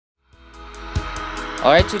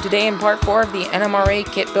Alright, so today in part 4 of the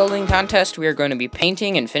NMRA kit building contest, we are going to be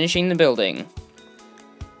painting and finishing the building.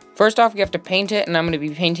 First off, we have to paint it, and I'm going to be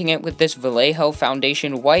painting it with this Vallejo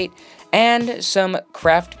Foundation White and some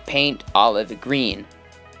craft paint olive green.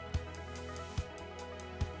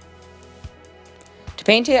 To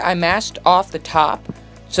paint it, I masked off the top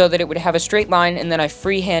so that it would have a straight line, and then I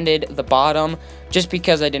freehanded the bottom just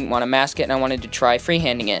because I didn't want to mask it and I wanted to try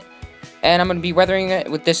freehanding it. And I'm going to be weathering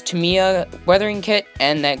it with this Tamiya weathering kit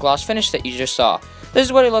and that gloss finish that you just saw. This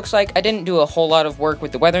is what it looks like. I didn't do a whole lot of work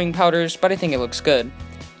with the weathering powders, but I think it looks good.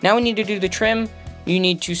 Now we need to do the trim. You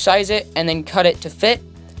need to size it and then cut it to fit.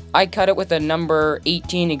 I cut it with a number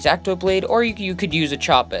 18 X-Acto blade, or you could use a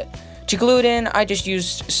chop bit. To glue it in, I just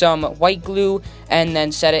used some white glue and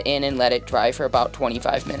then set it in and let it dry for about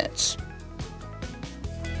 25 minutes.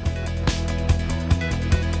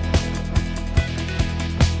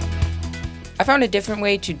 I found a different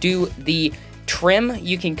way to do the trim.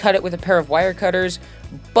 You can cut it with a pair of wire cutters,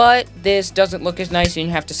 but this doesn't look as nice and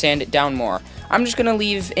you have to sand it down more. I'm just going to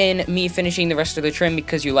leave in me finishing the rest of the trim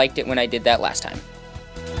because you liked it when I did that last time.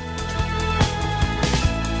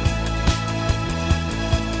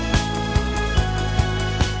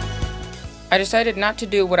 I decided not to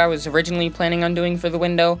do what I was originally planning on doing for the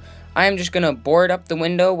window. I am just going to board up the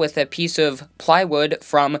window with a piece of plywood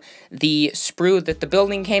from the sprue that the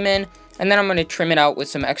building came in, and then I'm going to trim it out with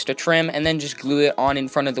some extra trim and then just glue it on in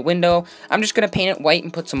front of the window. I'm just going to paint it white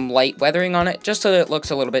and put some light weathering on it just so that it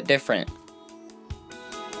looks a little bit different.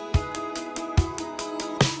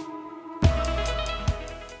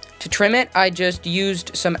 To trim it, I just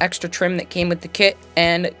used some extra trim that came with the kit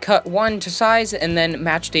and cut one to size and then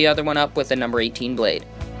matched the other one up with a number 18 blade.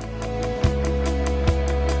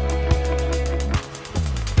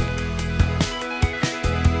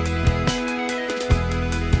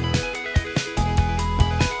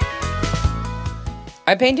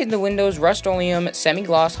 I painted the windows Rust-Oleum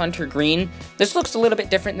Semi-Gloss Hunter Green. This looks a little bit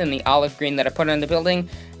different than the olive green that I put on the building,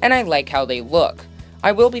 and I like how they look.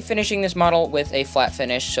 I will be finishing this model with a flat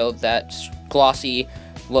finish so that glossy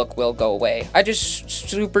look will go away. I just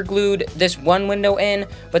super glued this one window in,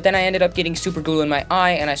 but then I ended up getting super glue in my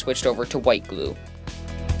eye and I switched over to white glue.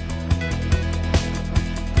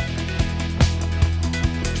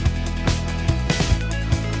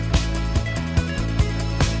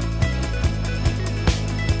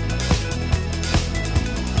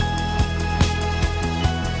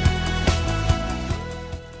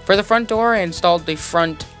 For the front door, I installed the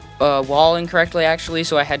front wall incorrectly actually,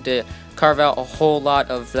 so I had to carve out a whole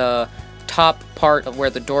lot of the top part of where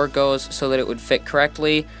the door goes so that it would fit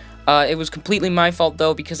correctly. It was completely my fault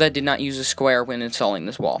though because I did not use a square when installing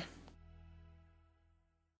this wall.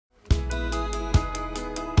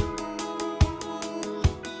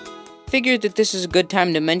 Figured that this is a good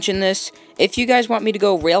time to mention this. If you guys want me to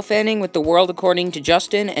go rail fanning with The World According to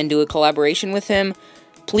Justin and do a collaboration with him,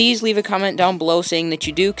 please leave a comment down below saying that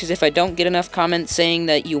you do, because if I don't get enough comments saying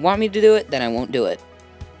that you want me to do it, then I won't do it.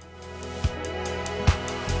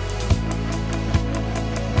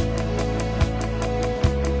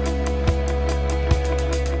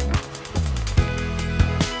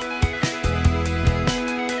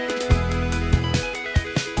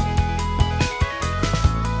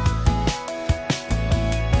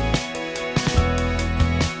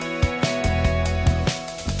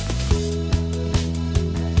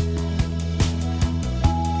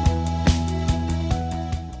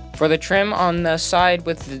 For the trim on the side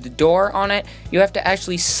with the door on it, you have to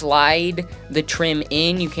actually slide the trim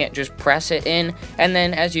in. You can't just press it in. And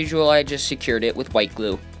then, as usual, I just secured it with white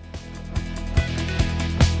glue.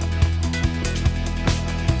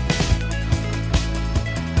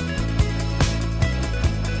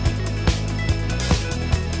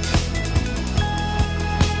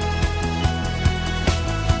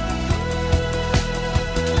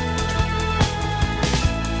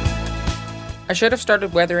 I should have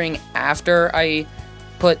started weathering after I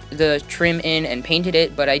put the trim in and painted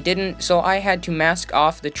it, but I didn't, so I had to mask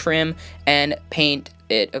off the trim and paint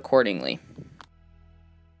it accordingly.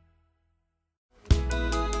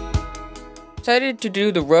 Decided to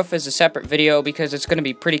do the roof as a separate video because it's going to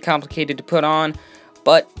be pretty complicated to put on,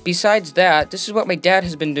 but besides that, this is what my dad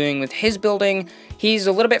has been doing with his building. He's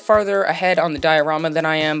a little bit farther ahead on the diorama than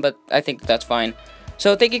I am, but I think that's fine.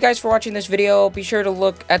 So thank you guys for watching this video. Be sure to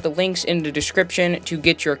look at the links in the description to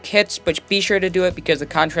get your kits, but be sure to do it because the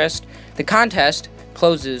contest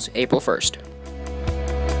closes April 1st.